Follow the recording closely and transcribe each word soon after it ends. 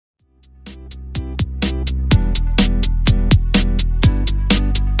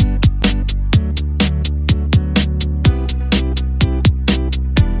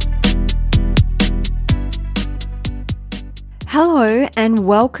Hello and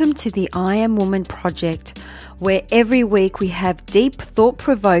welcome to the I Am Woman project, where every week we have deep,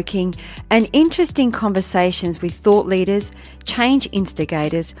 thought-provoking and interesting conversations with thought leaders, change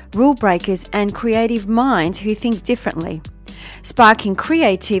instigators, rule breakers and creative minds who think differently, sparking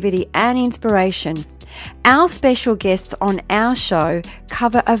creativity and inspiration. Our special guests on our show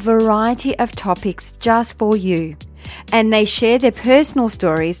cover a variety of topics just for you, and they share their personal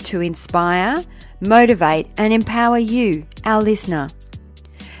stories to inspire, motivate and empower you, our listener.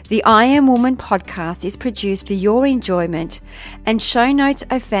 The I Am Woman podcast is produced for your enjoyment, and show notes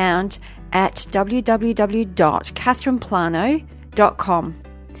are found at www.catherineplano.com.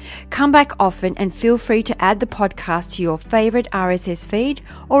 Come back often and feel free to add the podcast to your favorite RSS feed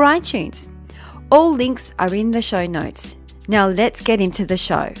or iTunes. All links are in the show notes. Now let's get into the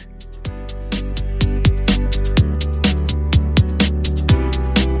show.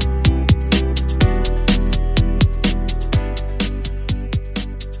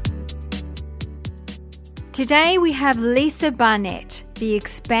 Today we have Lisa Barnett, the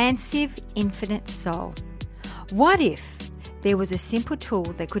expansive infinite soul. What if there was a simple tool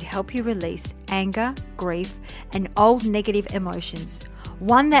that could help you release anger, grief, and old negative emotions,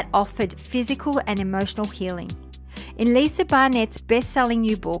 one that offered physical and emotional healing? In Lisa Barnett's best-selling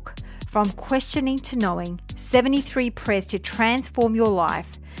new book, From Questioning to Knowing, 73 Prayers to Transform Your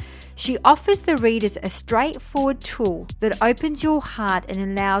Life, she offers the readers a straightforward tool that opens your heart and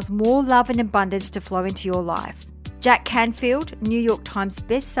allows more love and abundance to flow into your life. Jack Canfield, New York Times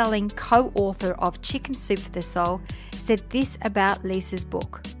best-selling co-author of Chicken Soup for the Soul, said this about Lisa's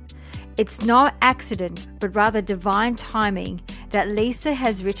book. It's no accident, but rather divine timing that Lisa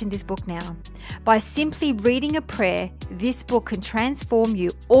has written this book now. By simply reading a prayer, this book can transform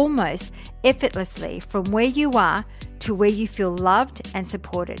you almost effortlessly from where you are to where you feel loved and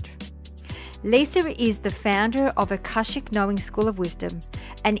supported. Lisa is the founder of Akashic Knowing School of Wisdom,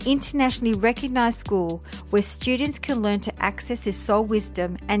 an internationally recognized school where students can learn to access their soul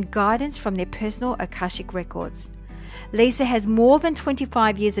wisdom and guidance from their personal Akashic records. Lisa has more than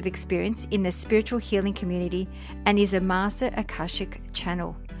 25 years of experience in the spiritual healing community and is a master Akashic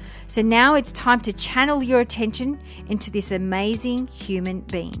channel. So now it's time to channel your attention into this amazing human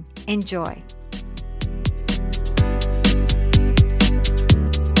being. Enjoy.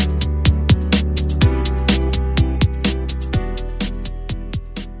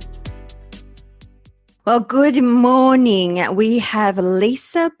 Well, good morning. We have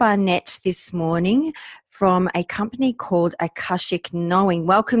Lisa Barnett this morning from a company called Akashic Knowing.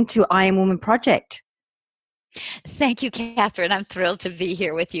 Welcome to I Am Woman Project. Thank you, Catherine. I'm thrilled to be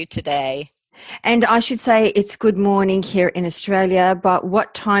here with you today. And I should say it's good morning here in Australia, but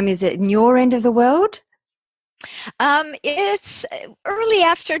what time is it in your end of the world? It's early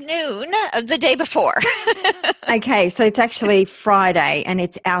afternoon of the day before. Okay, so it's actually Friday and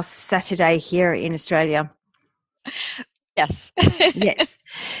it's our Saturday here in Australia. Yes. Yes.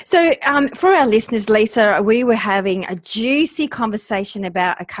 So for our listeners, Lisa, we were having a juicy conversation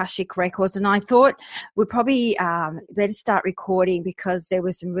about Akashic Records, and I thought we'd probably better start recording because there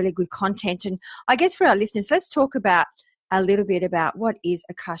was some really good content. And I guess for our listeners, let's talk about a little bit about what is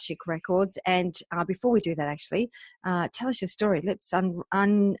Akashic Records. And before we do that, actually, tell us your story. Let's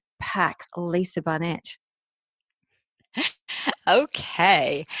unpack Lisa Barnett.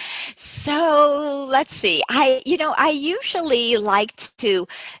 Okay. So let's see. I usually like to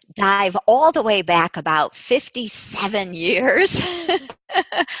dive all the way back about 57 years.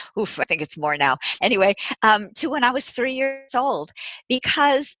 Oof, I think it's more now. Anyway, to when I was 3 years old,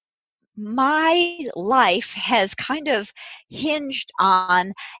 because my life has kind of hinged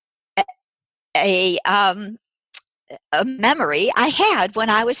on a memory I had when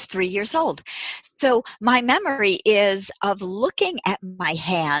I was 3 years old. So my memory is of looking at my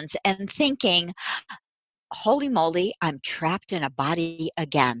hands and thinking, holy moly, I'm trapped in a body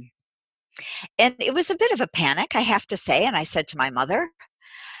again. And it was a bit of a panic, I have to say. And I said to my mother,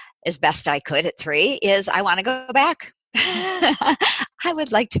 as best I could at 3, is I want to go back. I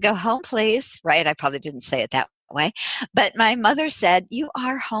would like to go home, please. Right? I probably didn't say it that way. But my mother said, you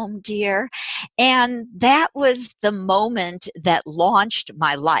are home, dear. And that was the moment that launched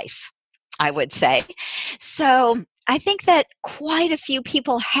my life, I would say. So I think that quite a few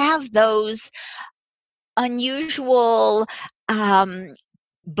people have those unusual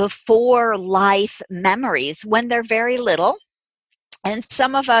before life memories when they're very little. And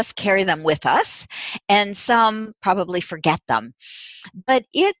some of us carry them with us, and some probably forget them. But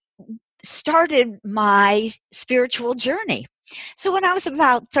it started my spiritual journey. So when I was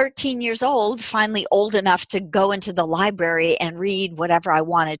about 13 years old, finally old enough to go into the library and read whatever I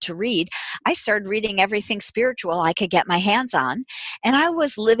wanted to read, I started reading everything spiritual I could get my hands on. And I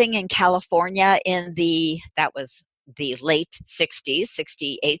was living in California that was the late 60s,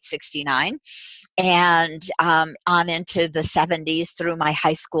 68, 69, and on into the 70s through my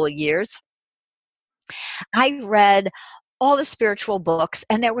high school years. I read all the spiritual books,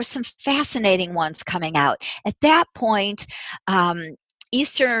 and there were some fascinating ones coming out. At that point,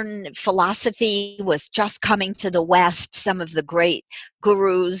 Eastern philosophy was just coming to the West. Some of the great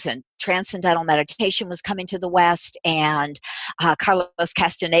gurus and transcendental meditation was coming to the West, and Carlos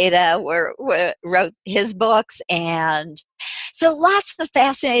Castaneda wrote his books, and so lots of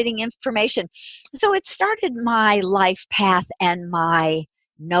fascinating information. So it started my life path and my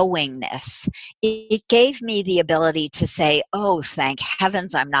knowingness. It gave me the ability to say, oh, thank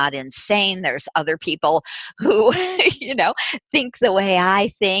heavens I'm not insane. There's other people who, think the way I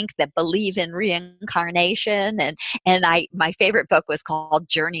think, that believe in reincarnation. And my favorite book was called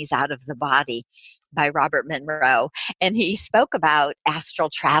Journeys Out of the Body by Robert Monroe. And he spoke about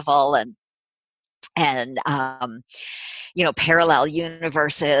astral travel and parallel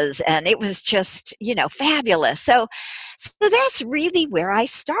universes, and it was just, fabulous. So that's really where I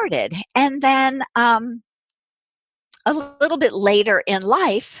started. And then a little bit later in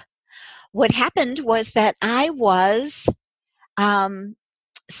life, what happened was that I was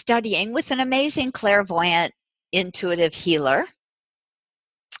studying with an amazing clairvoyant intuitive healer.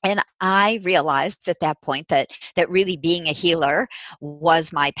 And I realized at that point that really being a healer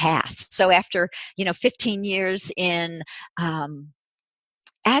was my path. So after 15 years in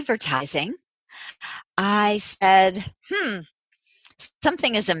advertising, I said,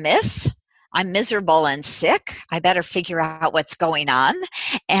 something is amiss. I'm miserable and sick. I better figure out what's going on.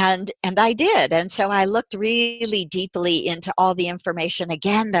 And I did. And so I looked really deeply into all the information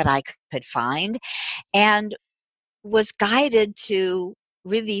again that I could find, and was guided to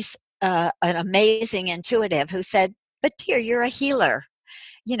really an amazing intuitive who said, but dear, you're a healer,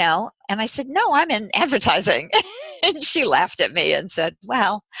 And I said, no, I'm in advertising. And she laughed at me and said,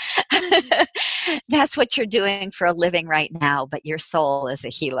 well, that's what you're doing for a living right now, but your soul is a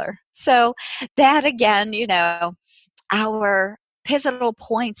healer. So that again, our pivotal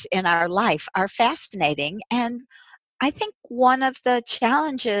points in our life are fascinating. And I think one of the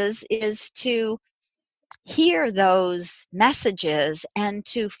challenges is to hear those messages and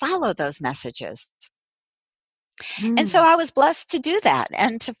to follow those messages. And so I was blessed to do that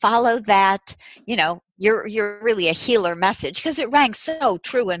and to follow that, you're really a healer message, because it rang so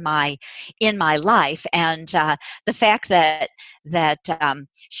true in my life. And the fact that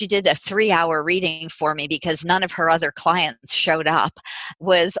she did a 3-hour reading for me because none of her other clients showed up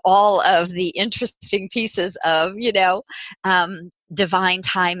was all of the interesting pieces of, divine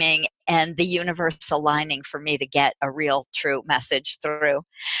timing and the universe aligning for me to get a real true message through.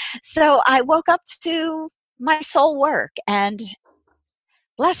 So I woke up to my soul work and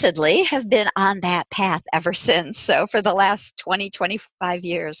blessedly have been on that path ever since. So for the last 25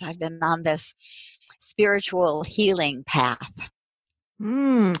 years, I've been on this spiritual healing path.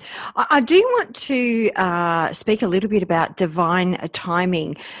 I do want to speak a little bit about divine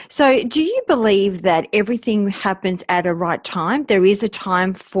timing. So do you believe that everything happens at a right time? There is a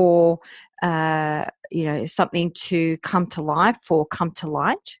time for, something to come to life or come to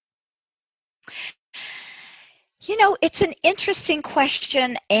light? It's an interesting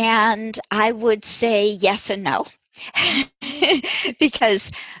question, and I would say yes and no.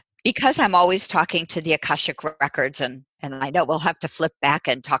 because I'm always talking to the Akashic records, and I know we'll have to flip back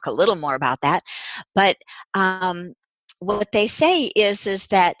and talk a little more about that. But what they say is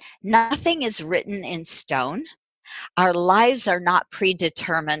that nothing is written in stone. Our lives are not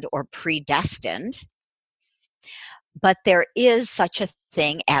predetermined or predestined, but there is such a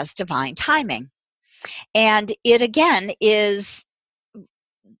thing as divine timing. And it, again, is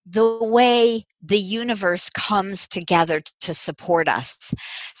the way the universe comes together to support us.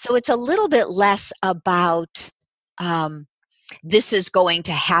 So it's a little bit less about this is going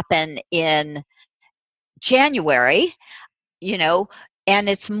to happen in January, and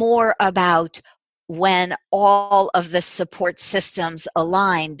it's more about when all of the support systems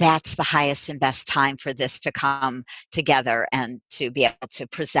align, that's the highest and best time for this to come together and to be able to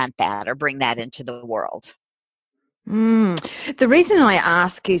present that or bring that into the world. The reason I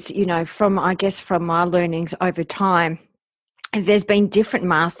ask is, from my learnings over time, there's been different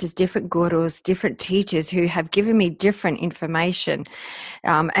masters, different gurus, different teachers who have given me different information.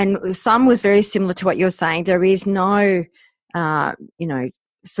 And some was very similar to what you're saying. There is no,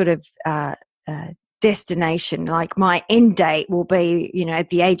 sort of destination, like my end date will be, at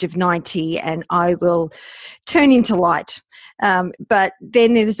the age of 90 and I will turn into light. But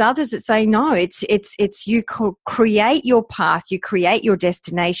then there's others that say, no, it's you create your path, you create your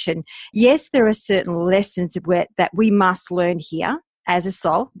destination. Yes, there are certain lessons that we must learn here as a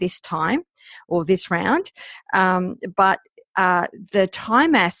soul this time or this round. But the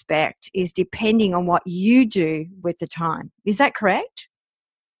time aspect is depending on what you do with the time. Is that correct?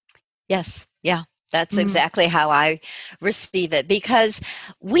 Yes. Yeah. That's exactly how I receive it, because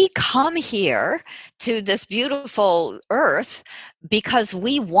we come here to this beautiful earth because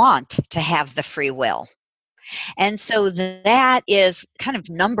we want to have the free will. And so that is kind of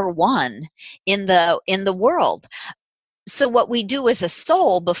number one in the world. So what we do as a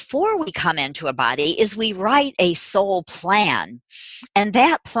soul before we come into a body is we write a soul plan. And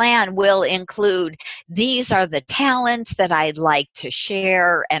that plan will include, these are the talents that I'd like to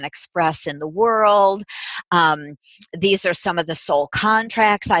share and express in the world. These are some of the soul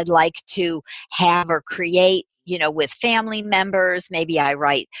contracts I'd like to have or create, with family members. Maybe I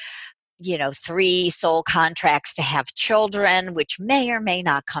write 3 soul contracts to have children, which may or may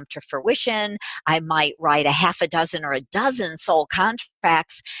not come to fruition. I might write a half a dozen or a dozen soul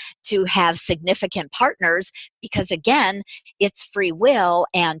contracts to have significant partners, because again, it's free will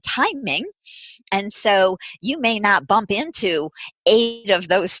and timing. And so you may not bump into 8 of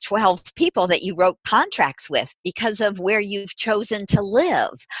those 12 people that you wrote contracts with because of where you've chosen to live,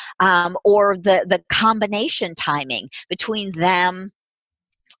 or the combination timing between them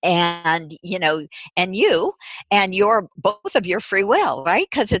and and you and both of your free will, right?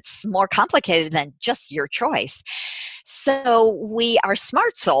 Because it's more complicated than just your choice. So we are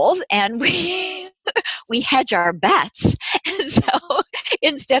smart souls, and we hedge our bets. And so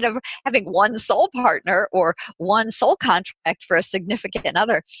instead of having one soul partner or one soul contract for a significant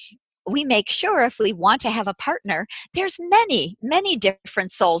other, we make sure if we want to have a partner, there's many, many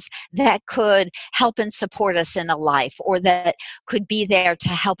different souls that could help and support us in a life, or that could be there to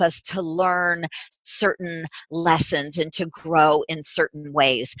help us to learn certain lessons and to grow in certain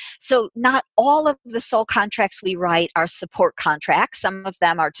ways. So not all of the soul contracts we write are support contracts. Some of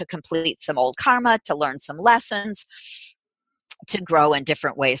them are to complete some old karma, to learn some lessons, to grow in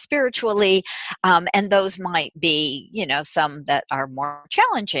different ways spiritually. And those might be, some that are more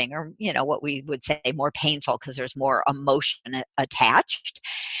challenging, or, what we would say more painful, because there's more emotion attached.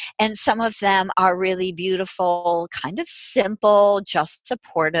 And some of them are really beautiful, kind of simple, just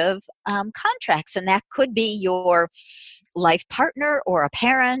supportive contracts. And that could be your life partner, or a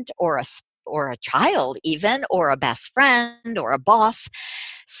parent, or a child even, or a best friend, or a boss.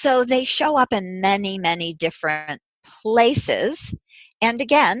 So they show up in many, many different places. And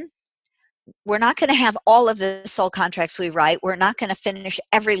again, we're not going to have all of the soul contracts we write. We're not going to finish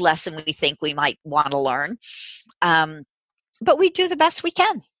every lesson we think we might want to learn. But we do the best we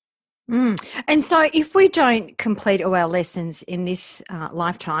can. And so if we don't complete all our lessons in this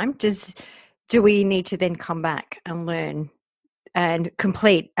lifetime, do we need to then come back and learn and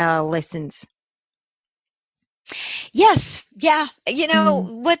complete our lessons? Yes. Yeah.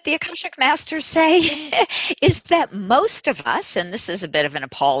 What the Akashic Masters say is that most of us, and this is a bit of an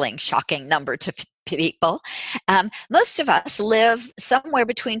appalling, shocking number to people, most of us live somewhere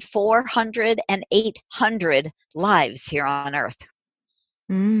between 400 and 800 lives here on Earth.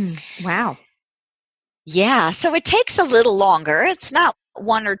 Wow. Yeah. So it takes a little longer. It's not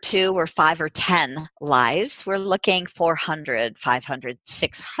 1 or 2 or 5 or 10 lives. We're looking 400, 500,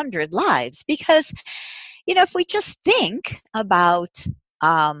 600 lives, because if we just think about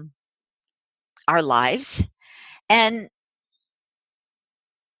our lives, and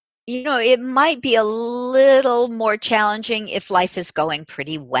it might be a little more challenging if life is going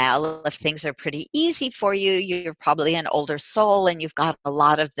pretty well. If things are pretty easy for you, you're probably an older soul and you've got a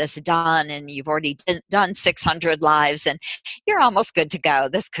lot of this done, and you've already done 600 lives and you're almost good to go.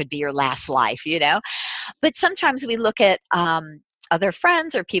 This could be your last life, But sometimes we look at other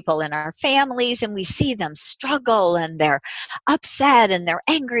friends or people in our families, and we see them struggle, and they're upset and they're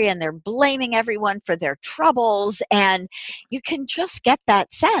angry and they're blaming everyone for their troubles. And you can just get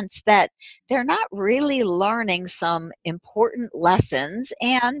that sense that they're not really learning some important lessons,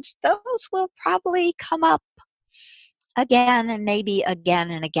 and those will probably come up again and maybe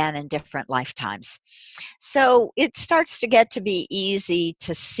again and again in different lifetimes. So it starts to get to be easy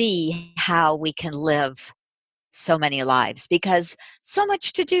to see how we can live so many lives, because so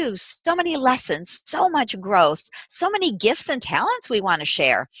much to do, so many lessons, so much growth, so many gifts and talents we want to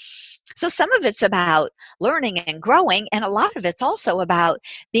share. So some of it's about learning and growing, and a lot of it's also about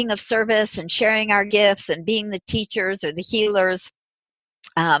being of service and sharing our gifts and being the teachers or the healers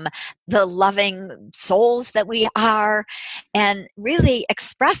um, the loving souls that we are, and really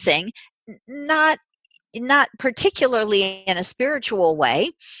expressing, not particularly in a spiritual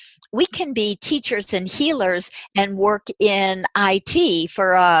way. We can be teachers and healers and work in IT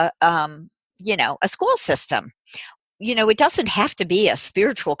for a school system. It doesn't have to be a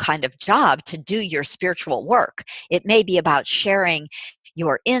spiritual kind of job to do your spiritual work. It may be about sharing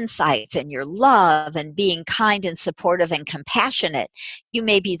your insights and your love and being kind and supportive and compassionate. You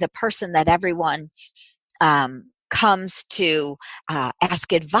may be the person that everyone comes to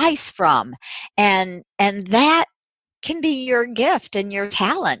ask advice from, and that can be your gift and your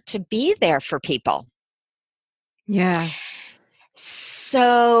talent, to be there for people. Yeah.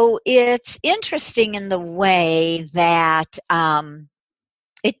 So it's interesting in the way that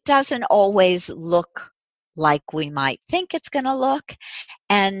it doesn't always look like we might think it's going to look.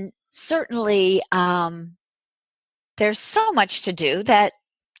 And certainly there's so much to do that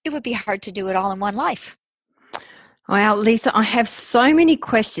it would be hard to do it all in one life. Well, Lisa, I have so many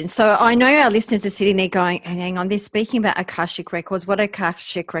questions. So I know our listeners are sitting there going, hang on, they're speaking about Akashic records. What are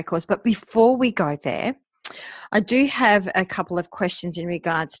Akashic records? But before we go there, I do have a couple of questions in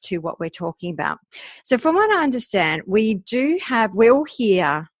regards to what we're talking about. So from what I understand, we're all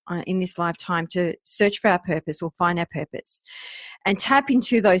here in this lifetime to search for our purpose or find our purpose and tap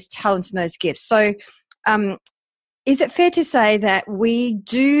into those talents and those gifts. So is it fair to say that we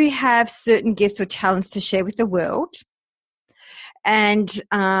do have certain gifts or talents to share with the world? And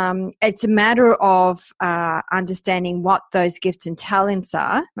it's a matter of understanding what those gifts and talents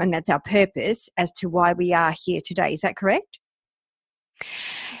are, and that's our purpose as to why we are here today. Is that correct?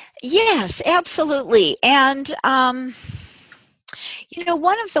 Yes, absolutely. And one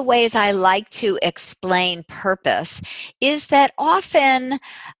of the ways I like to explain purpose is that often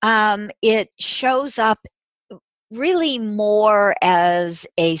it shows up really more as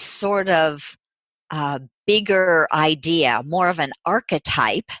a sort of bigger idea, more of an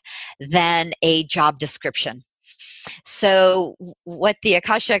archetype than a job description. So what the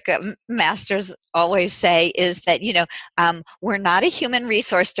Akashic masters always say is that, we're not a human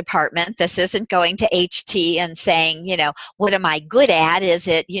resource department. This isn't going to HT and saying, what am I good at? Is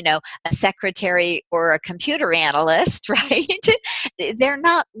it, a secretary or a computer analyst, right? They're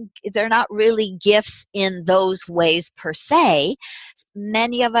not really gifts in those ways per se.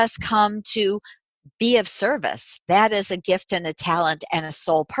 Many of us come to be of service. That is a gift and a talent and a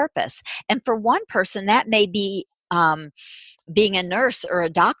soul purpose. And for one person, that may be being a nurse or a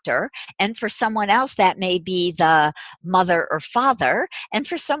doctor, and for someone else that may be the mother or father, and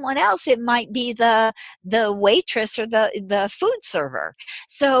for someone else it might be the waitress or the food server.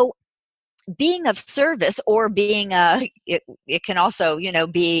 So being of service, or being it can also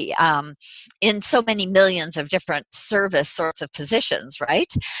be in so many millions of different service sorts of positions,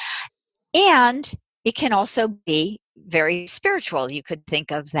 right? And it can also be very spiritual. You could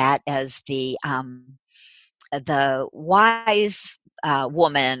think of that as the wise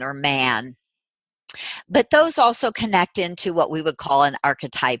woman or man. But those also connect into what we would call an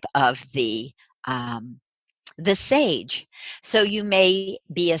archetype of the sage. So you may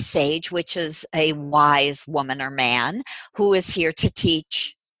be a sage, which is a wise woman or man who is here to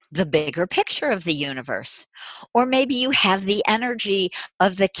teach the bigger picture of the universe. Or maybe you have the energy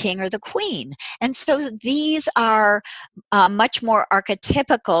of the king or the queen. And so these are much more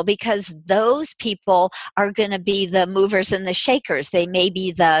archetypical, because those people are going to be the movers and the shakers. They may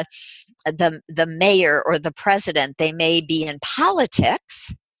be the mayor or the president. They may be in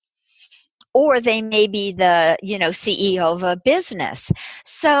politics, or they may be the CEO of a business.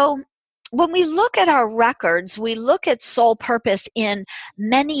 So when we look at our records, we look at soul purpose in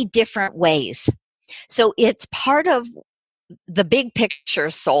many different ways. So it's part of the big picture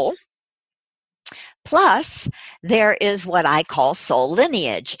soul. Plus, there is what I call soul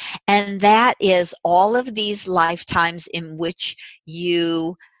lineage, and that is all of these lifetimes in which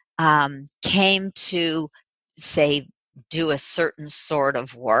you came to, say, do a certain sort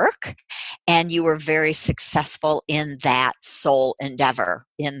of work, and you were very successful in that soul endeavor,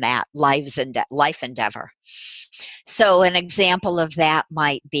 in that life endeavor. So an example of that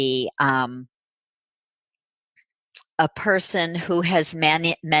might be a person who has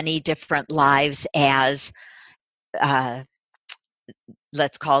many different lives as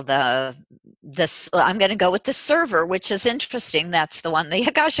let's call this, I'm going to go with the server, which is interesting. That's the one the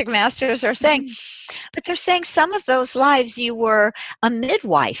Akashic Masters are saying. But they're saying some of those lives you were a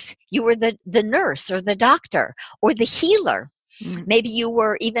midwife, you were the nurse or the doctor or the healer. Mm. Maybe you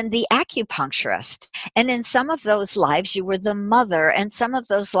were even the acupuncturist. And in some of those lives, you were the mother. And some of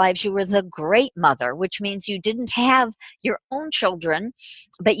those lives, you were the great mother, which means you didn't have your own children,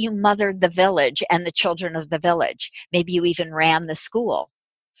 but you mothered the village and the children of the village. Maybe you even ran the school.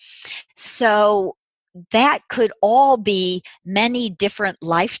 So that could all be many different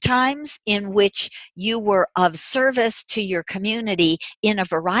lifetimes in which you were of service to your community in a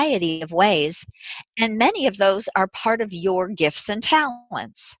variety of ways. And many of those are part of your gifts and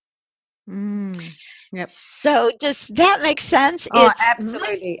talents. Mm. Yep. So does that make sense? Oh, It's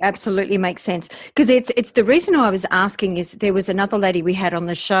really, absolutely makes sense. Because it's the reason I was asking is there was another lady we had on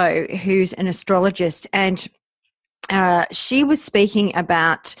the show who's an astrologist, and she was speaking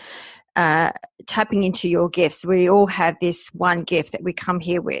about tapping into your gifts. We all have this one gift that we come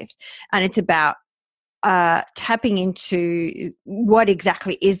here with, and it's about tapping into what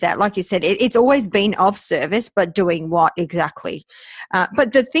exactly is that. Like you said, it's always been of service, but doing what exactly?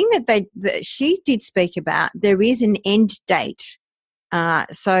 But the thing that she did speak about, there is an end date.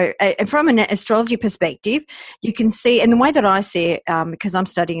 So from an astrology perspective, you can see, and the way that I see it, because I'm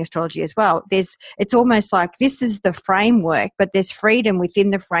studying astrology as well, it's almost like this is the framework, but there's freedom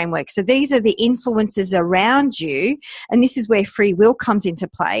within the framework. So these are the influences around you, and this is where free will comes into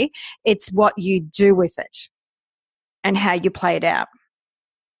play. It's what you do with it and how you play it out.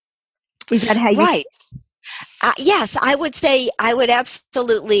 Is that how you? right. Yes, I would say, I would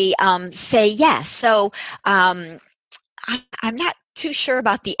absolutely say yes. So I'm not too sure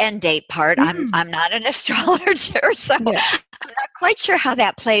about the end date part. I'm not an astrologer, so Yeah. I'm not quite sure how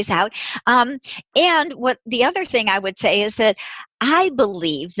that plays out. And what the other thing I would say is that I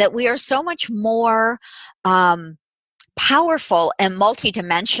believe that we are so much more powerful and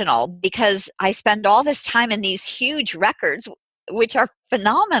multidimensional because I spend all this time in these huge records, which are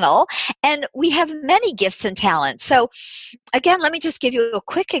phenomenal, and we have many gifts and talents. So again, let me just give you a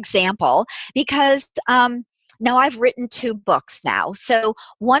quick example because now I've written 2 books now. So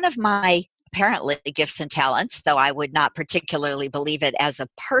one of my apparently gifts and talents, though I would not particularly believe it as a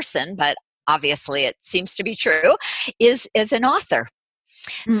person, but obviously it seems to be true, is as an author.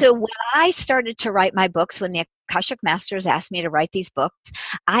 So when I started to write my books, when the Akashic Masters asked me to write these books,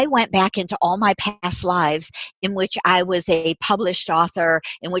 I went back into all my past lives in which I was a published author,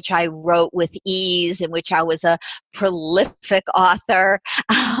 in which I wrote with ease, in which I was a prolific author,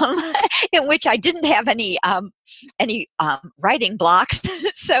 in which I didn't have any writing blocks.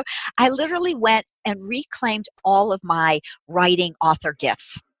 So I literally went and reclaimed all of my writing author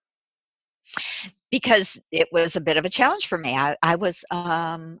gifts, because it was a bit of a challenge for me. I was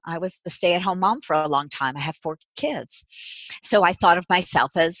the stay-at-home mom for a long time. I have 4 kids, so I thought of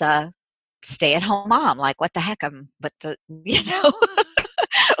myself as a stay-at-home mom. Like, what the heck?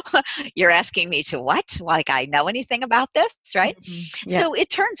 You're asking me to what? Like I know anything about this, right? Mm-hmm. Yeah. So it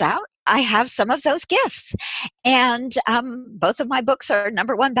turns out I have some of those gifts, and both of my books are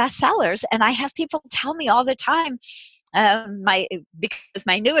 #1 bestsellers. And I have people tell me all the time. Because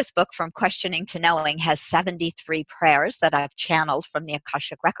my newest book, From Questioning to Knowing, has 73 prayers that I've channeled from the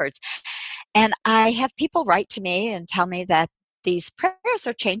Akashic Records. And I have people write to me and tell me that these prayers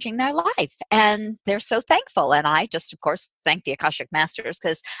are changing their life, and they're so thankful. And I just, of course, thank the Akashic Masters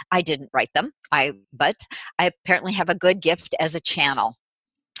because I didn't write them. But I apparently have a good gift as a channel.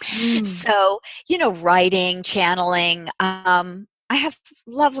 So, writing, channeling, I have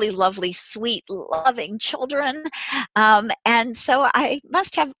lovely, lovely, sweet, loving children. And so I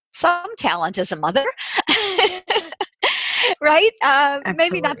must have some talent as a mother, right?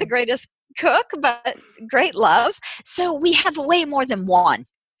 Maybe not the Absolutely. greatest cook, but great love. So we have way more than one.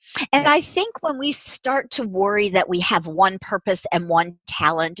 And I think when we start to worry that we have one purpose and one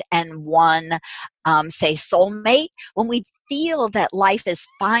talent and one, say, soulmate, when we feel that life is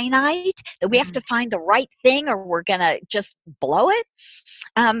finite, that we have to find the right thing or we're going to just blow it,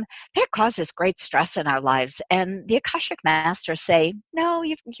 that causes great stress in our lives. And the Akashic Masters say, no,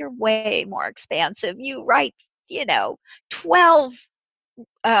 you're way more expansive. You write, 12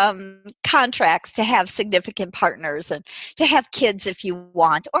 contracts to have significant partners and to have kids if you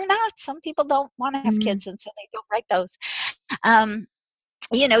want or not. Some people don't want to have kids, and so they don't write those.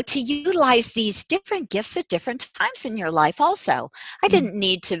 To utilize these different gifts at different times in your life also. I didn't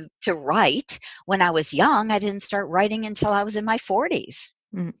need to write when I was young. I didn't start writing until I was in my 40s.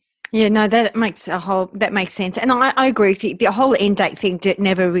 Yeah, no, that makes sense. And I agree with you. The whole end date thing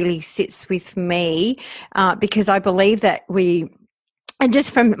never really sits with me because I believe that and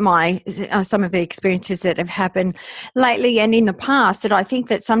just from my some of the experiences that have happened lately and in the past, that I think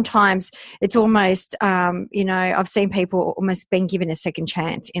that sometimes it's almost, I've seen people almost being given a second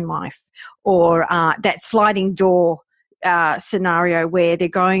chance in life, or that sliding door scenario where they're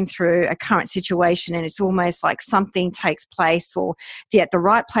going through a current situation and it's almost like something takes place, or they're at the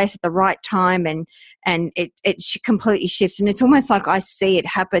right place at the right time, and it completely shifts. And it's almost like I see it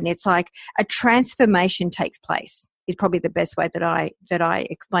happen. It's like a transformation takes place is probably the best way that I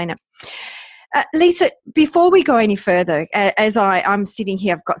explain it. Lisa, before we go any further, as I'm sitting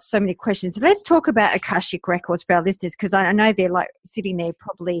here, I've got so many questions. Let's talk about Akashic Records for our listeners, because I know they're like sitting there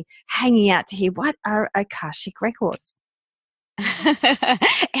probably hanging out to hear, what are Akashic Records?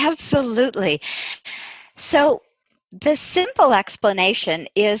 Absolutely. So the simple explanation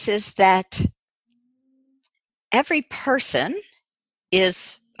is that every person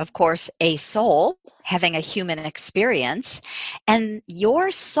is, of course, a soul having a human experience, and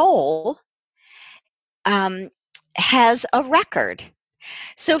your soul has a record.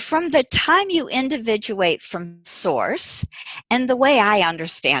 So from the time you individuate from source, and the way I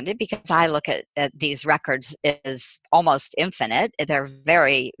understand it, because I look at these records is almost infinite, they're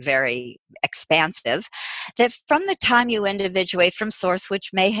very, very expansive, that from the time you individuate from source,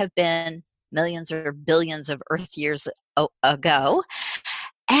 which may have been millions or billions of Earth years ago,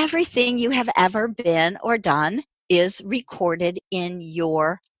 everything you have ever been or done is recorded in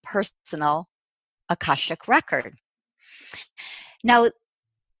your personal Akashic record. Now,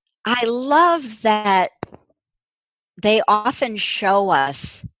 I love that they often show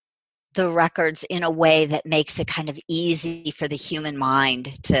us the records in a way that makes it kind of easy for the human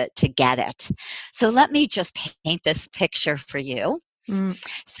mind to get it. So let me just paint this picture for you.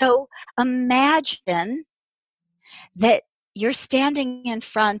 So imagine that you're standing in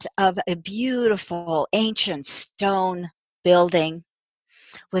front of a beautiful ancient stone building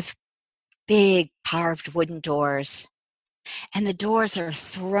with big carved wooden doors. And the doors are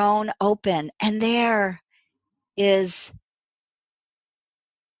thrown open, and there is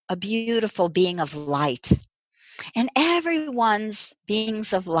a beautiful being of light. And everyone's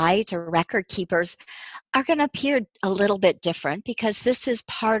beings of light or record keepers are going to appear a little bit different, because this is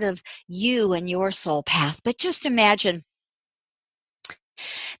part of you and your soul path. But just imagine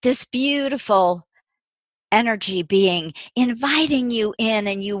this beautiful energy being inviting you in,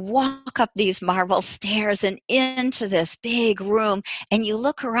 and you walk up these marble stairs and into this big room, and you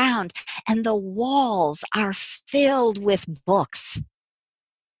look around and the walls are filled with books.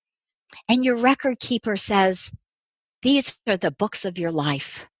 And your record keeper says, these are the books of your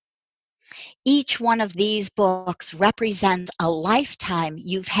life. Each one of these books represents a lifetime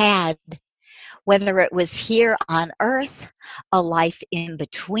you've had, whether it was here on Earth, a life in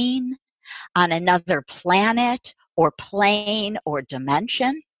between, on another planet or plane or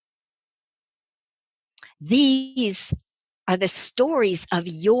dimension. These are the stories of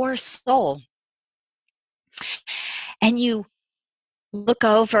your soul. And you look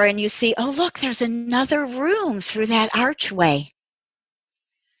over and you see, oh, look, there's another room through that archway.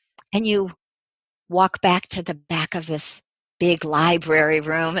 And you walk back to the back of this big library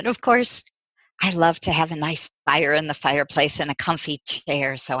room. And of course, I love to have a nice fire in the fireplace and a comfy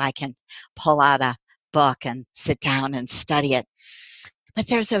chair so I can pull out a book and sit down and study it. But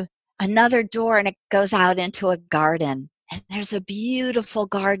there's another door, and it goes out into a garden. And there's a beautiful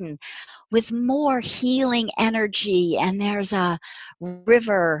garden with more healing energy. And there's a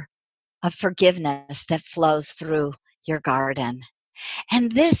river of forgiveness that flows through your garden.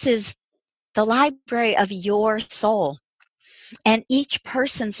 And this is the library of your soul. And each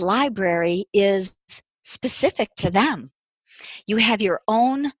person's library is specific to them. You have your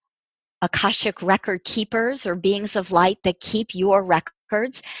own Akashic record keepers or beings of light that keep your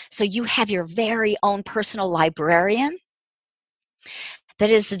records. So you have your very own personal librarian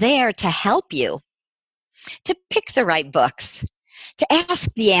that is there to help you to pick the right books, to ask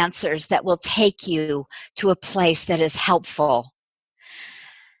the answers that will take you to a place that is helpful,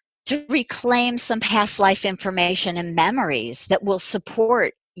 to reclaim some past life information and memories that will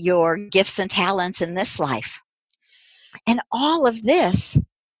support your gifts and talents in this life. And all of this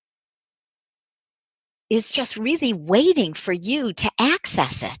is just really waiting for you to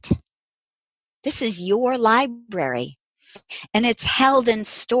access it. This is your library, and it's held and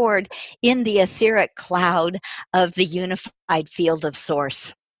stored in the etheric cloud of the unified field of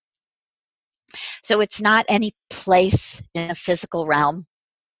source. So it's not any place in a physical realm.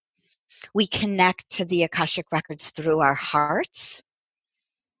 We connect to the Akashic records through our hearts.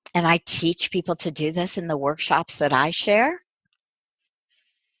 And I teach people to do this in the workshops that I share.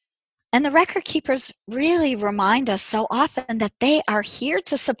 And the record keepers really remind us so often that they are here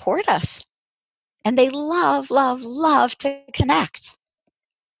to support us. And they love, love, love to connect.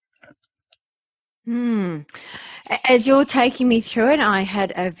 Hmm. As you're taking me through it, I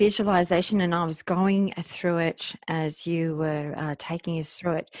had a visualization and I was going through it as you were taking us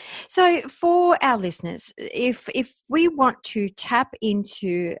through it. So, for our listeners, if we want to tap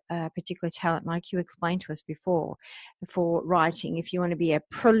into a particular talent, like you explained to us before, for writing, if you want to be a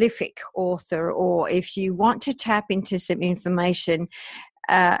prolific author, or if you want to tap into some information,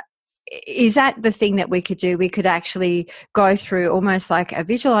 uh, is that the thing that we could do? We could actually go through almost like a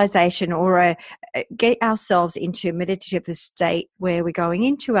visualization or get ourselves into a meditative state where we're going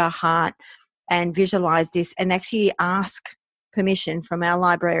into our heart and visualize this and actually ask permission from our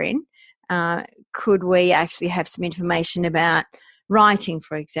librarian. Uh, could we actually have some information about writing,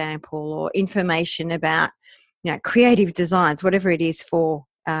 for example, or information about, creative designs, whatever it is for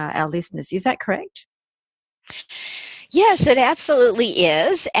our listeners? Is that correct? Yes, it absolutely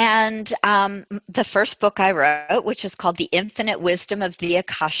is. And the first book I wrote, which is called The Infinite Wisdom of the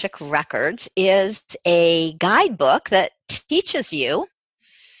Akashic Records, is a guidebook that teaches you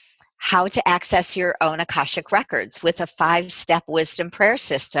how to access your own Akashic records with a 5-step wisdom prayer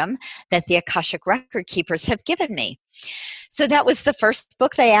system that the Akashic record keepers have given me. So that was the first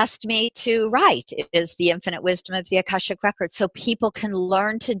book they asked me to write. It is The Infinite Wisdom of the Akashic Records. So people can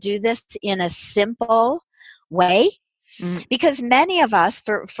learn to do this in a simple way. Because many of us,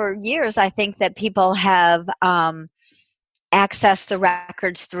 for years, I think that people have accessed the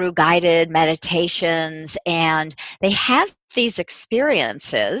records through guided meditations, and they have these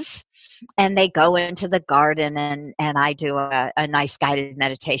experiences, and they go into the garden, and I do a nice guided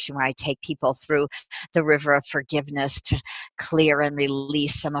meditation where I take people through the river of forgiveness to clear and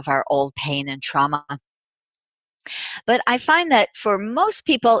release some of our old pain and trauma. But I find that for most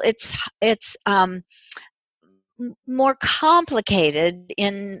people, it's more complicated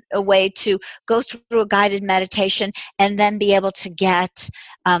in a way to go through a guided meditation and then be able to get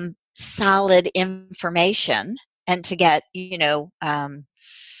solid information and to get,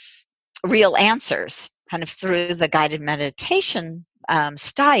 real answers kind of through the guided meditation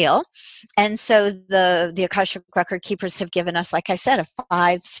style. And so the Akashic Record Keepers have given us, like I said, a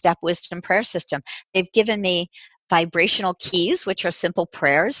 5-step wisdom prayer system. They've given me vibrational keys, which are simple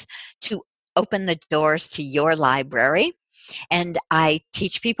prayers to open the doors to your library. And I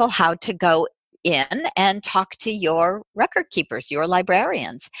teach people how to go in and talk to your record keepers, your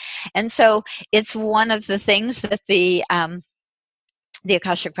librarians. And so it's one of the things that the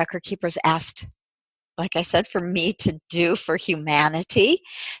Akashic Record Keepers asked, like I said, for me to do for humanity.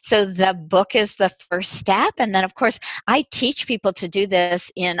 So the book is the first step. And then, of course, I teach people to do this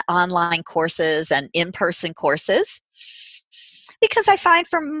in online courses and in-person courses. Because I find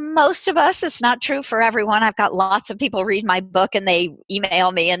for most of us, it's not true for everyone. I've got lots of people read my book and they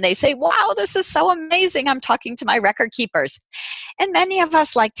email me and they say, wow, this is so amazing. I'm talking to my record keepers. And many of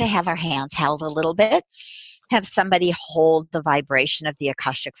us like to have our hands held a little bit, have somebody hold the vibration of the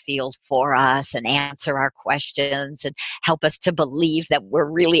Akashic field for us and answer our questions and help us to believe that we're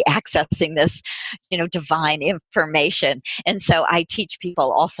really accessing this, divine information. And so I teach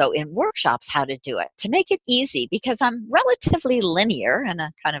people also in workshops how to do it, to make it easy, because I'm relatively linear in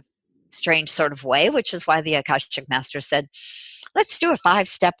a kind of strange sort of way, which is why the Akashic Master said, let's do a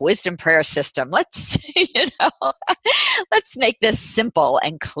 5-step wisdom prayer system. Let's, let's make this simple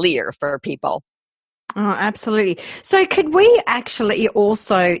and clear for people. Oh, absolutely. So could we actually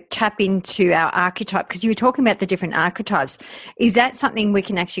also tap into our archetype? Because you were talking about the different archetypes. Is that something we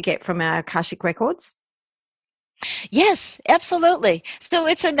can actually get from our Akashic records? Yes, absolutely. So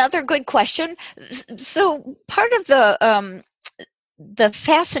it's another good question. So part of the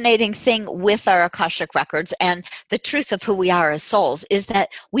fascinating thing with our Akashic records and the truth of who we are as souls is that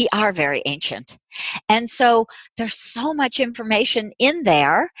we are very ancient. And so there's so much information in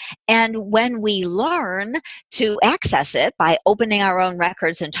there. And when we learn to access it by opening our own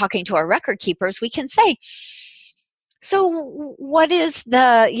records and talking to our record keepers, we can say, so what is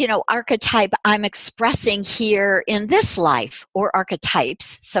the, archetype I'm expressing here in this life, or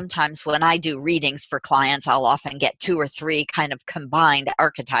archetypes? Sometimes when I do readings for clients, I'll often get 2 or 3 kind of combined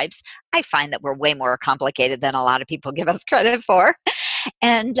archetypes. I find that we're way more complicated than a lot of people give us credit for.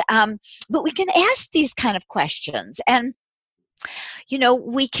 And, but we can ask these kind of questions, and,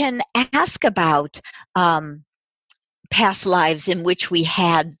 we can ask about, past lives in which we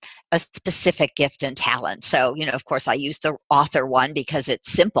had a specific gift and talent. So, of course, I use the author one because it's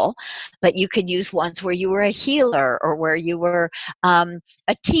simple, but you could use ones where you were a healer, or where you were a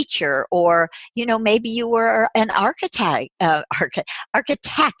teacher, or, maybe you were an architect.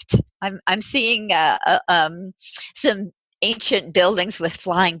 I'm seeing some ancient buildings with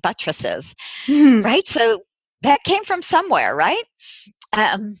flying buttresses, right? So that came from somewhere, right?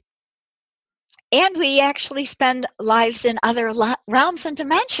 And we actually spend lives in other realms and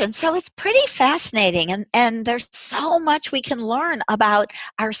dimensions. So it's pretty fascinating. And there's so much we can learn about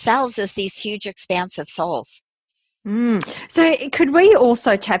ourselves as these huge, expansive souls. So could we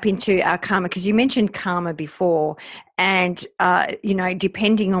also tap into our karma? Because you mentioned karma before, and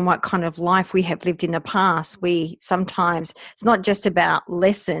depending on what kind of life we have lived in the past, we sometimes, it's not just about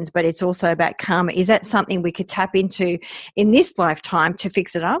lessons, but it's also about karma. Is that something we could tap into in this lifetime to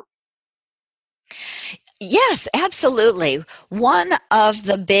fix it up? Yes, absolutely. One of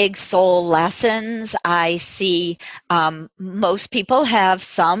the big soul lessons I see, most people have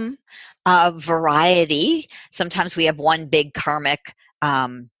some variety. Sometimes we have one big karmic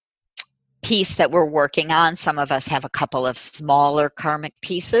piece that we're working on. Some of us have a couple of smaller karmic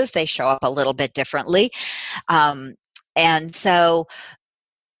pieces. They show up a little bit differently. And so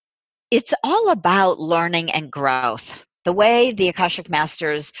it's all about learning and growth. The way the Akashic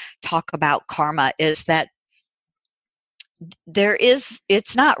Masters talk about karma is that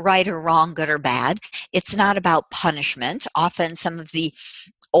it's not right or wrong, good or bad. It's not about punishment. Often some of the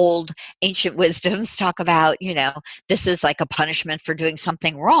old ancient wisdoms talk about, this is like a punishment for doing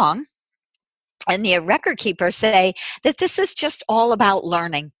something wrong. And the record keepers say that this is just all about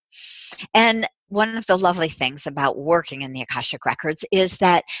learning. And one of the lovely things about working in the Akashic Records is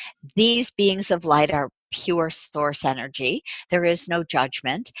that these beings of light are pure source energy. There is no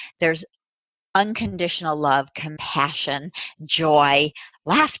judgment. There's unconditional love, compassion, joy,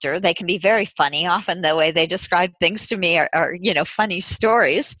 laughter. They can be very funny. Often the way they describe things to me are funny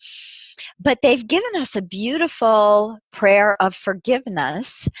stories. But they've given us a beautiful prayer of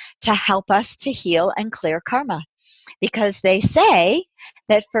forgiveness to help us to heal and clear karma. Because they say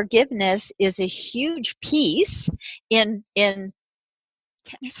that forgiveness is a huge piece in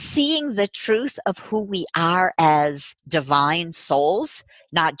seeing the truth of who we are as divine souls,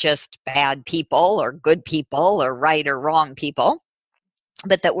 not just bad people or good people or right or wrong people,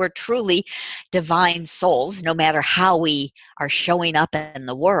 but that we're truly divine souls, no matter how we are showing up in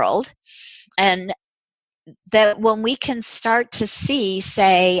the world. And that when we can start to see,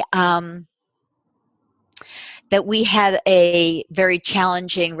 say, that we had a very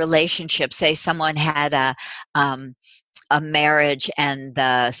challenging relationship, say someone had a marriage and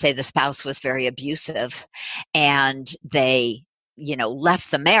say the spouse was very abusive and they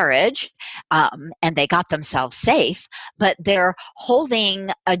left the marriage, and they got themselves safe, but they're holding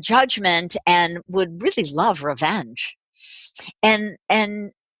a judgment and would really love revenge. And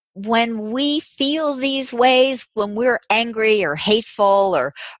when we feel these ways, when we're angry or hateful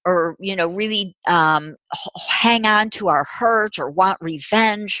or really hang on to our hurt or want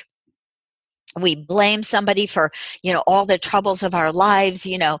revenge, we blame somebody for all the troubles of our lives.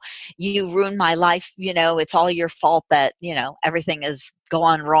 You ruined my life, it's all your fault that everything is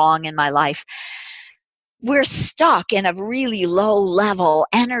going wrong in my life. We're stuck in a really low level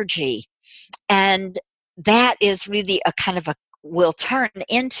energy, and that is really a kind of will turn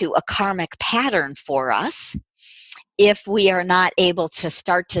into a karmic pattern for us if we are not able to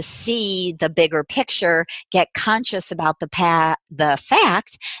start to see the bigger picture, get conscious about the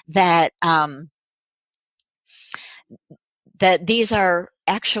fact that that these are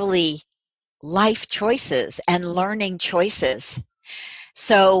actually life choices and learning choices.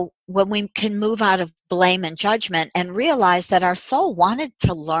 So when we can move out of blame and judgment and realize that our soul wanted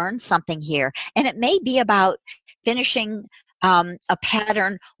to learn something here, and it may be about finishing a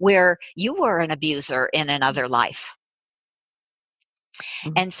pattern where you were an abuser in another life.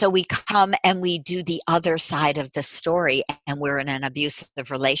 And so we come and we do the other side of the story, and we're in an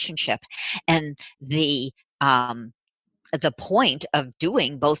abusive relationship. And the point of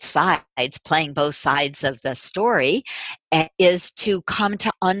doing both sides, playing both sides of the story, is to come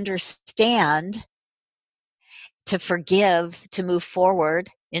to understand, to forgive, to move forward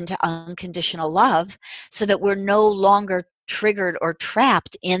into unconditional love, so that we're no longer triggered or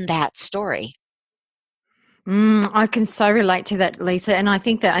trapped in that story. I can so relate to that, Lisa. And I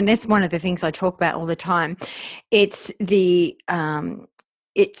think that, and that's one of the things I talk about all the time. It's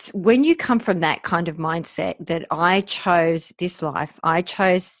it's when you come from that kind of mindset that I chose this life, I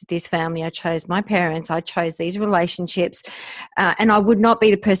chose this family, I chose my parents, I chose these relationships, and I would not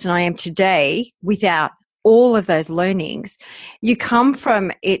be the person I am today without all of those learnings. You come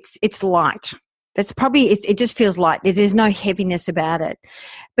from it's light. That's probably it just feels light. There's no heaviness about it.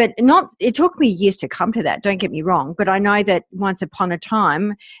 But it took me years to come to that, don't get me wrong. But I know that once upon a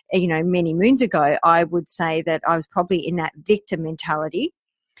time, many moons ago, I would say that I was probably in that victim mentality.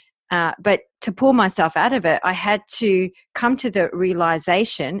 But to pull myself out of it, I had to come to the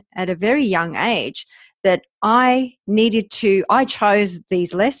realization at a very young age that I chose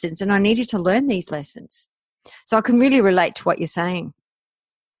these lessons and I needed to learn these lessons. So I can really relate to what you're saying.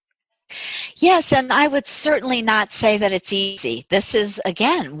 Yes, and I would certainly not say that it's easy. This is,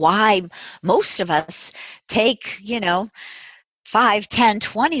 again, why most of us take, 5, 10,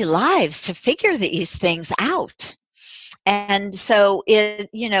 20 lives to figure these things out. And so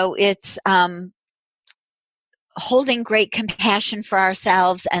it's holding great compassion for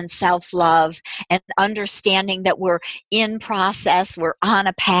ourselves and self-love, and understanding that we're in process, we're on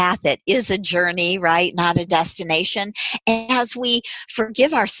a path. It is a journey, right? Not a destination. And as we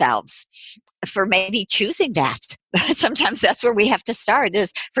forgive ourselves for maybe choosing that, sometimes that's where we have to start,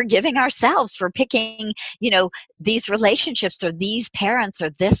 is forgiving ourselves for picking, these relationships or these parents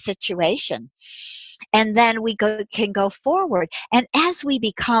or this situation. And then we can go forward. And as we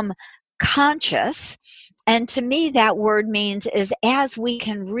become conscious, and to me, that word means is as we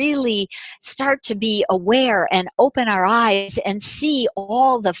can really start to be aware and open our eyes and see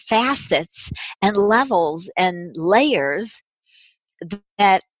all the facets and levels and layers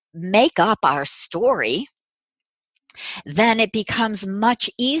that make up our story, then it becomes much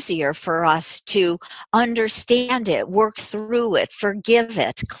easier for us to understand it, work through it, forgive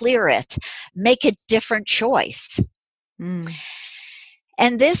it, clear it, make a different choice. Mm.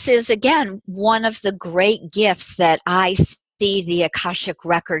 And this is, again, one of the great gifts that I see the Akashic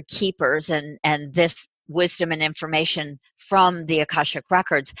record keepers and this wisdom and information from the Akashic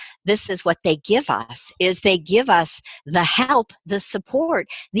records. This is what they give us, is they give us the help, the support,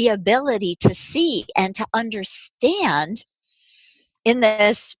 the ability to see and to understand in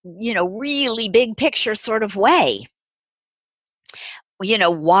this, really big picture sort of way,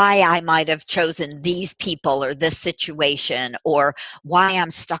 why I might have chosen these people or this situation, or why I'm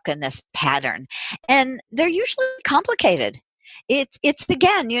stuck in this pattern. And they're usually complicated. It's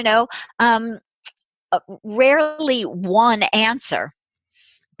again, rarely one answer.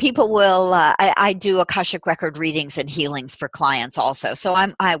 People will, I do Akashic record readings and healings for clients also. So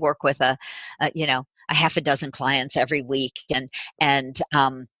I work with a half a dozen clients every week, and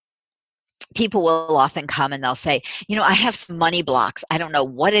people will often come and they'll say, I have some money blocks. I don't know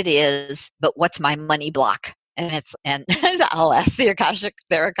what it is, but what's my money block? And I'll ask their Akashic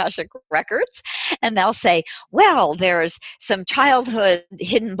records, and they'll say, well, there's some childhood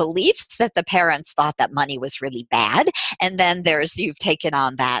hidden beliefs that the parents thought that money was really bad. And then you've taken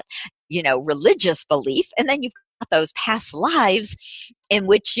on that, religious belief. And then you've got those past lives in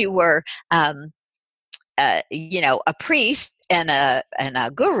which you were, a priest and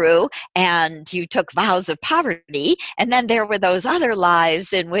a guru, and you took vows of poverty. And then there were those other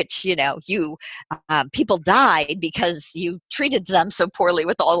lives in which people died because you treated them so poorly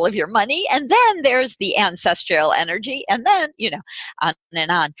with all of your money. And then there's the ancestral energy, and then on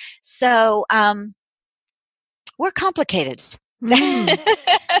and on. So we're complicated. Mm.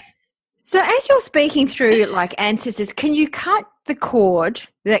 So as you're speaking through like ancestors, can you cut the cord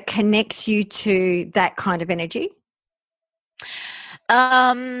that connects you to that kind of energy?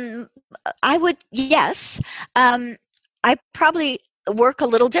 I would, yes. I probably work a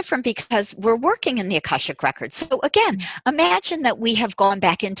little different because we're working in the Akashic records. So again, imagine that we have gone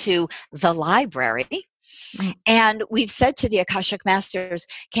back into the library and we've said to the Akashic Masters,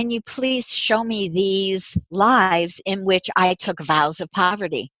 can you please show me these lives in which I took vows of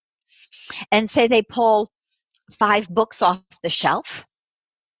poverty? And say they pull 5 books off the shelf.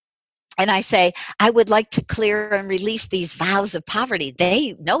 And I say, I would like to clear and release these vows of poverty.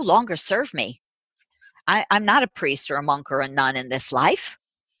 They no longer serve me. I'm not a priest or a monk or a nun in this life.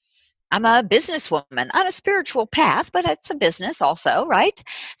 I'm a businesswoman on a spiritual path, but it's a business also, right?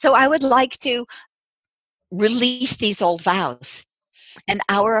 So I would like to release these old vows. And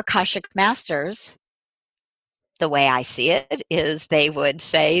our Akashic Masters, the way I see it, is they would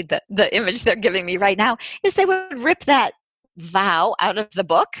say that the image they're giving me right now is they would rip that vow out of the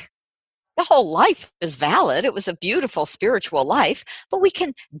book. The whole life is valid. It was a beautiful spiritual life, but we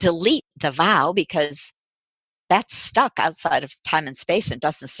can delete the vow because that's stuck outside of time and space and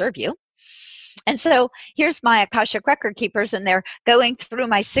doesn't serve you. And so here's my Akashic record keepers, and they're going through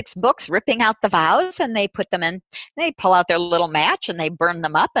my 6 books, ripping out the vows, and they put them in, they pull out their little match and they burn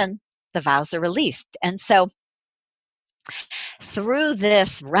them up, and the vows are released. And so through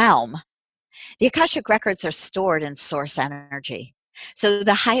this realm, the Akashic records are stored in source energy. So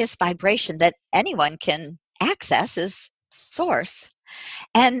the highest vibration that anyone can access is source.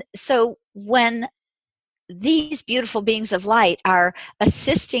 And so when these beautiful beings of light are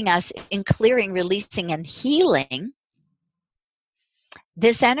assisting us in clearing, releasing, and healing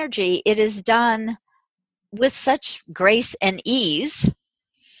this energy, it is done with such grace and ease.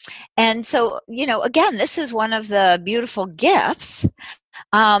 And so, again, this is one of the beautiful gifts.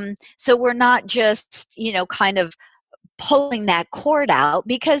 So we're not just, kind of pulling that cord out,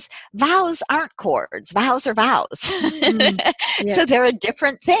 because vows aren't cords. Vows are vows. Yeah. So they're a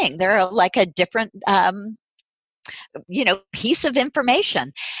different thing. They're like a different, piece of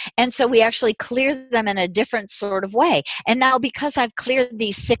information. And so we actually clear them in a different sort of way. And now, because I've cleared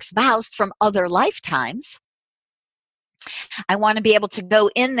these 6 vows from other lifetimes, I want to be able to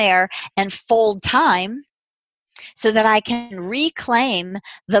go in there and fold time so that I can reclaim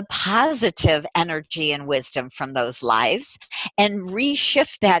the positive energy and wisdom from those lives and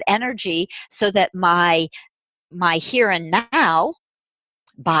reshift that energy so that my here and now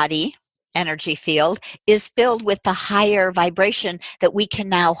body energy field is filled with the higher vibration that we can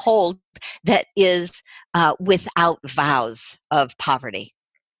now hold, that is without vows of poverty.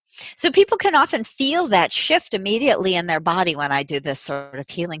 So people can often feel that shift immediately in their body when I do this sort of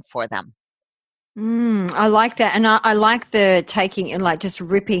healing for them. I like that. And I like the taking and like just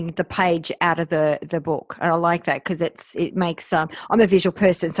ripping the page out of the book. And I like that because it makes, I'm a visual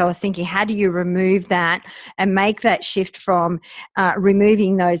person. So I was thinking, how do you remove that and make that shift from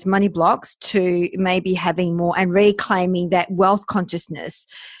removing those money blocks to maybe having more and reclaiming that wealth consciousness.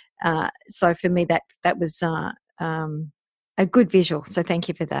 So for me, that was a good visual. So thank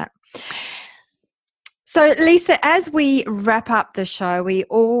you for that. So, Lisa, as we wrap up the show, we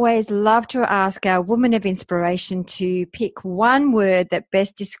always love to ask our woman of inspiration to pick one word that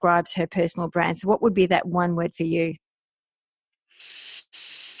best describes her personal brand. So what would be that one word for you?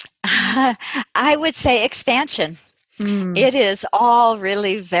 I would say expansion. It is all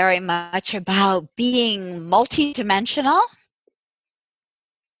really very much about being multidimensional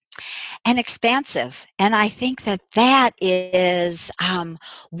and expansive. And I think that is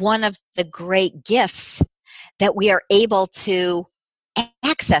one of the great gifts that we are able to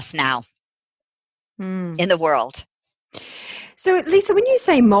access now in the world. So, Lisa, when you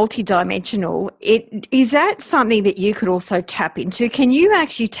say multidimensional, is that something that you could also tap into? Can you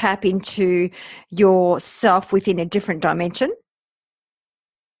actually tap into yourself within a different dimension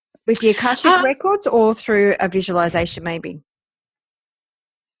with the Akashic records or through a visualization maybe?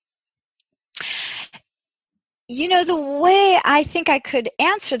 The way I think I could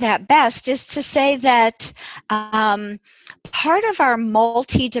answer that best is to say that part of our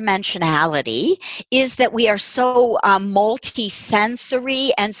multidimensionality is that we are so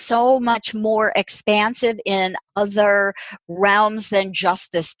multisensory and so much more expansive in other realms than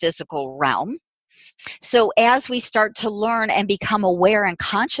just this physical realm. So as we start to learn and become aware and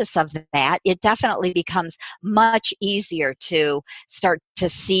conscious of that, it definitely becomes much easier to start to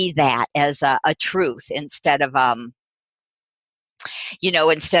see that as a truth instead of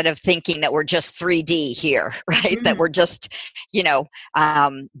instead of thinking that we're just 3D here, right? That we're just,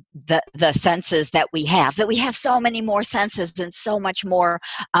 the senses that we have so many more senses and so much more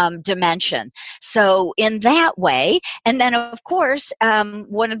dimension. So in that way, and then of course,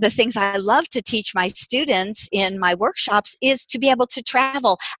 one of the things I love to teach my students in my workshops is to be able to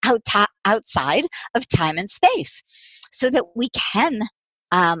travel outside of time and space so that we can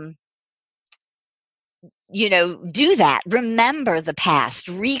do that. Remember the past,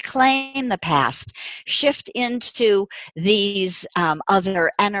 reclaim the past, shift into these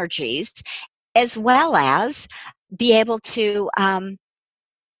other energies, as well as be able to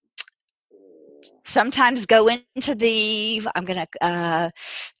sometimes go into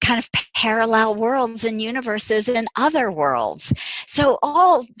kind of parallel worlds and universes in other worlds. So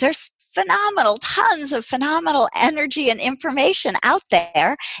there's tons of phenomenal energy and information out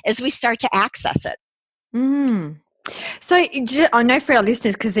there as we start to access it. So I know for our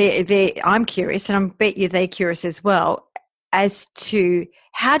listeners, because I'm curious, and I bet you they're curious as well, as to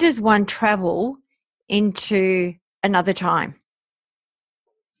how does one travel into another time?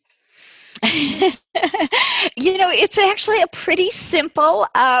 It's actually a pretty simple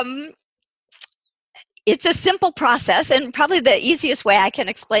it's a simple process, and probably the easiest way I can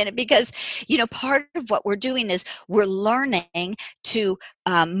explain it, because part of what we're doing is we're learning to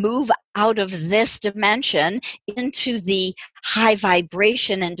move out of this dimension into the high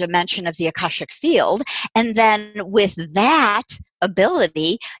vibration and dimension of the Akashic field, and then with that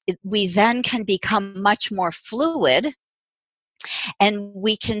ability we then can become much more fluid. And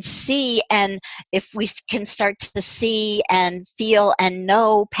we can see, and if we can start to see and feel and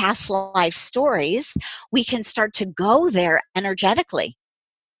know past life stories, we can start to go there energetically.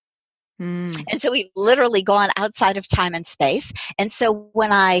 And so we've literally gone outside of time and space. And so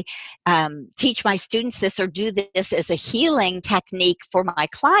when I teach my students this or do this as a healing technique for my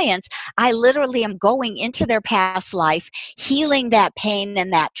clients, I literally am going into their past life, healing that pain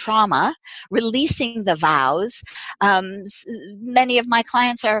and that trauma, releasing the vows. Many of my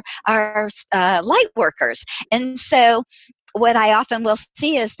clients are light workers. And so what I often will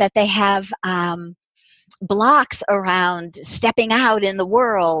see is that they have blocks around stepping out in the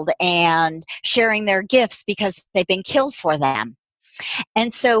world and sharing their gifts because they've been killed for them.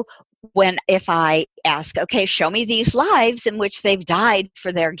 And so if I ask, okay, show me these lives in which they've died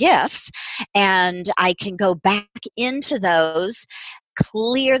for their gifts, and I can go back into those,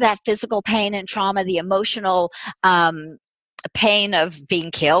 clear that physical pain and trauma, the emotional pain of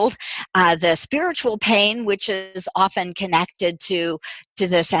being killed, the spiritual pain, which is often connected to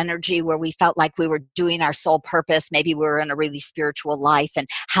this energy where we felt like we were doing our soul purpose. Maybe we were in a really spiritual life, and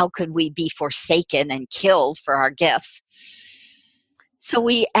how could we be forsaken and killed for our gifts? So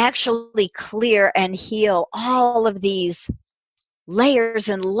we actually clear and heal all of these layers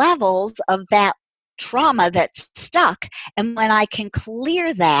and levels of that trauma that's stuck. And when I can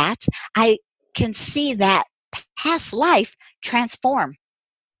clear that, I can see that past life transform.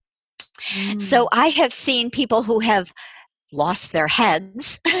 So I have seen people who have lost their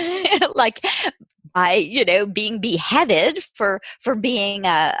heads, like by being beheaded for being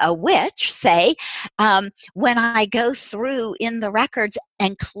a witch, say. When I go through in the records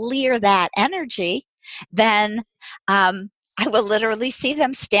and clear that energy, then I will literally see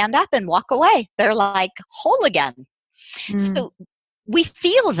them stand up and walk away. They're like whole again. So we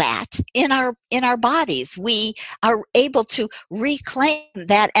feel that in our bodies. We are able to reclaim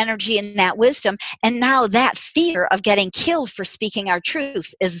that energy and that wisdom, and now that fear of getting killed for speaking our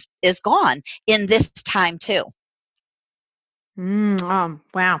truth is gone in this time too. Oh,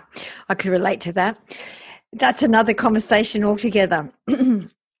 wow. I could relate to that. That's another conversation altogether.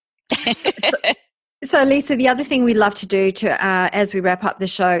 So, Lisa, the other thing we love to do as we wrap up the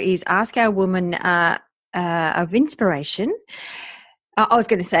show is ask our woman of inspiration. I was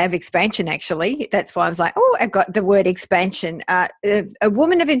going to say of expansion, actually. That's why I was like, oh, I got the word expansion. A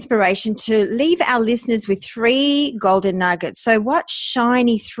woman of inspiration to leave our listeners with 3 golden nuggets. So what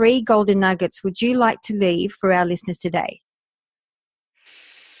shiny 3 golden nuggets would you like to leave for our listeners today?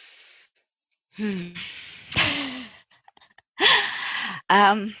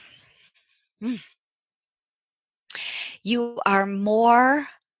 You are more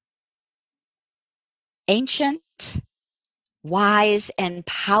ancient, wise, and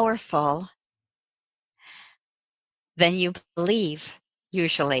powerful than you believe,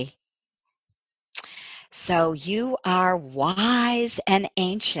 usually. So you are wise and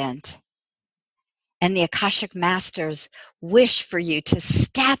ancient, and the Akashic Masters wish for you to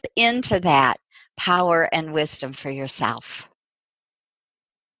step into that power and wisdom for yourself.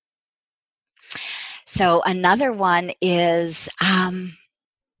 So another one is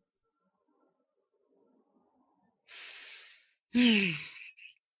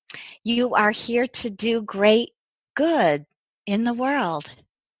you are here to do great good in the world,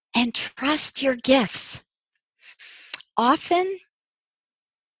 and trust your gifts. Often,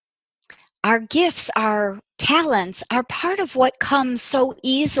 our gifts, our talents, are part of what comes so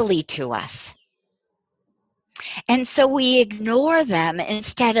easily to us. And so we ignore them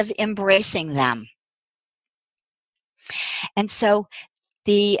instead of embracing them. And so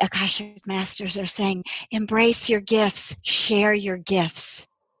the Akashic Masters are saying, embrace your gifts, share your gifts.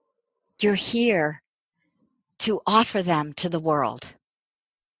 You're here to offer them to the world.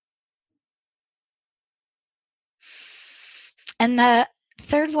 And the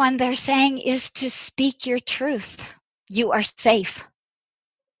third one they're saying is to speak your truth. You are safe.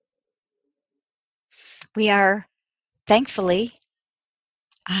 We are, thankfully,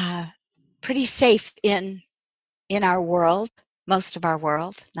 pretty safe in our world, most of our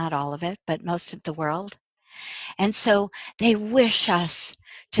world, not all of it, but most of the world. And so they wish us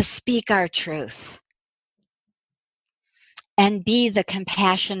to speak our truth and be the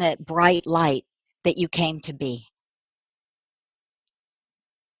compassionate, bright light that you came to be.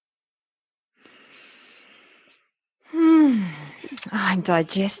 I'm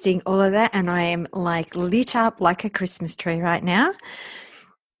digesting all of that, and I am like lit up like a Christmas tree right now.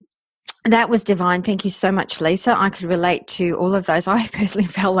 That was divine. Thank you so much, Lisa. I could relate to all of those. I personally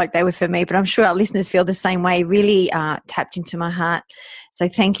felt like they were for me, but I'm sure our listeners feel the same way, really tapped into my heart. So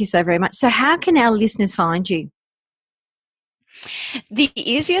thank you so very much. So how can our listeners find you? The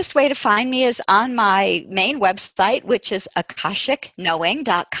easiest way to find me is on my main website, which is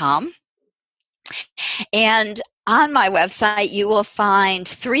akashicknowing.com. And on my website, you will find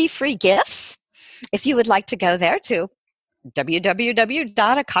 3 free gifts. If you would like to go there to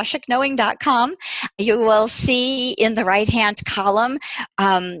www.akashicknowing.com, you will see in the right-hand column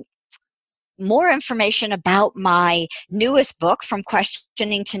more information about my newest book, From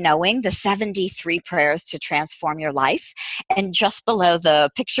Questioning to Knowing, the 73 Prayers to Transform Your Life. And just below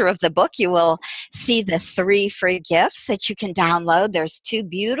the picture of the book, you will see the 3 free gifts that you can download. There's 2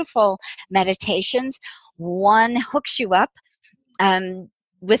 beautiful meditations. One hooks you up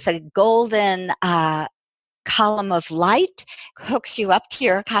with a golden column of light, hooks you up to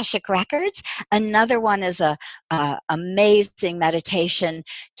your Akashic records. Another one is a amazing meditation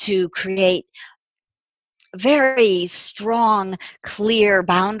to create very strong, clear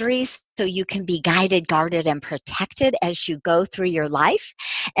boundaries so you can be guided, guarded, and protected as you go through your life.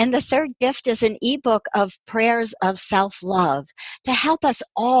 And the third gift is an ebook of prayers of self-love to help us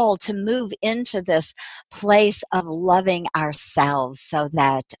all to move into this place of loving ourselves so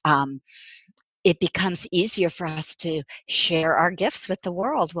that it becomes easier for us to share our gifts with the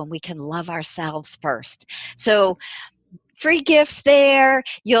world when we can love ourselves first. So free gifts there.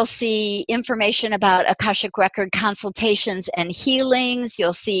 You'll see information about Akashic Record consultations and healings.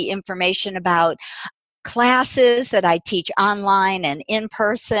 You'll see information about classes that I teach online and in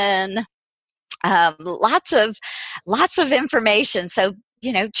person. Lots of information. So,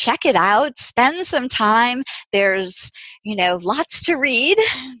 check it out, spend some time. There's, lots to read.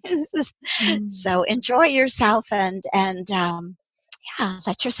 So enjoy yourself and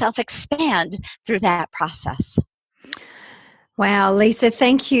let yourself expand through that process. Wow, Lisa,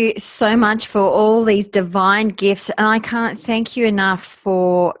 thank you so much for all these divine gifts. And I can't thank you enough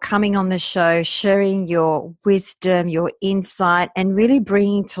for coming on the show, sharing your wisdom, your insight, and really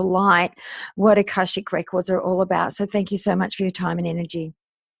bringing to light what Akashic Records are all about. So thank you so much for your time and energy.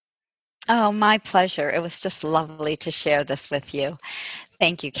 Oh, my pleasure. It was just lovely to share this with you.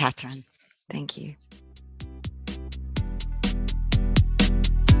 Thank you, Catherine. Thank you.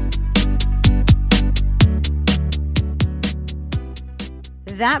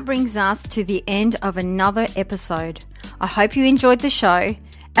 That brings us to the end of another episode. I hope you enjoyed the show,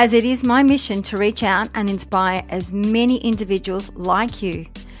 as it is my mission to reach out and inspire as many individuals like you.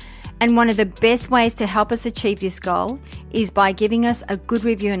 And one of the best ways to help us achieve this goal is by giving us a good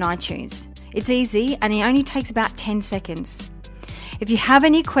review on iTunes. It's easy and it only takes about 10 seconds. If you have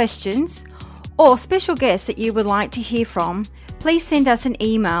any questions or special guests that you would like to hear from, please send us an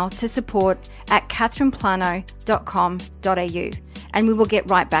email to support@catherineplano.com.au and we will get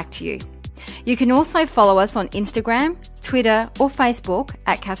right back to you. You can also follow us on Instagram, Twitter or Facebook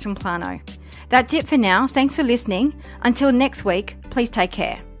 @Catherine Plano. That's it for now. Thanks for listening. Until next week, please take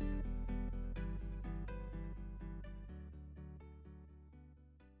care.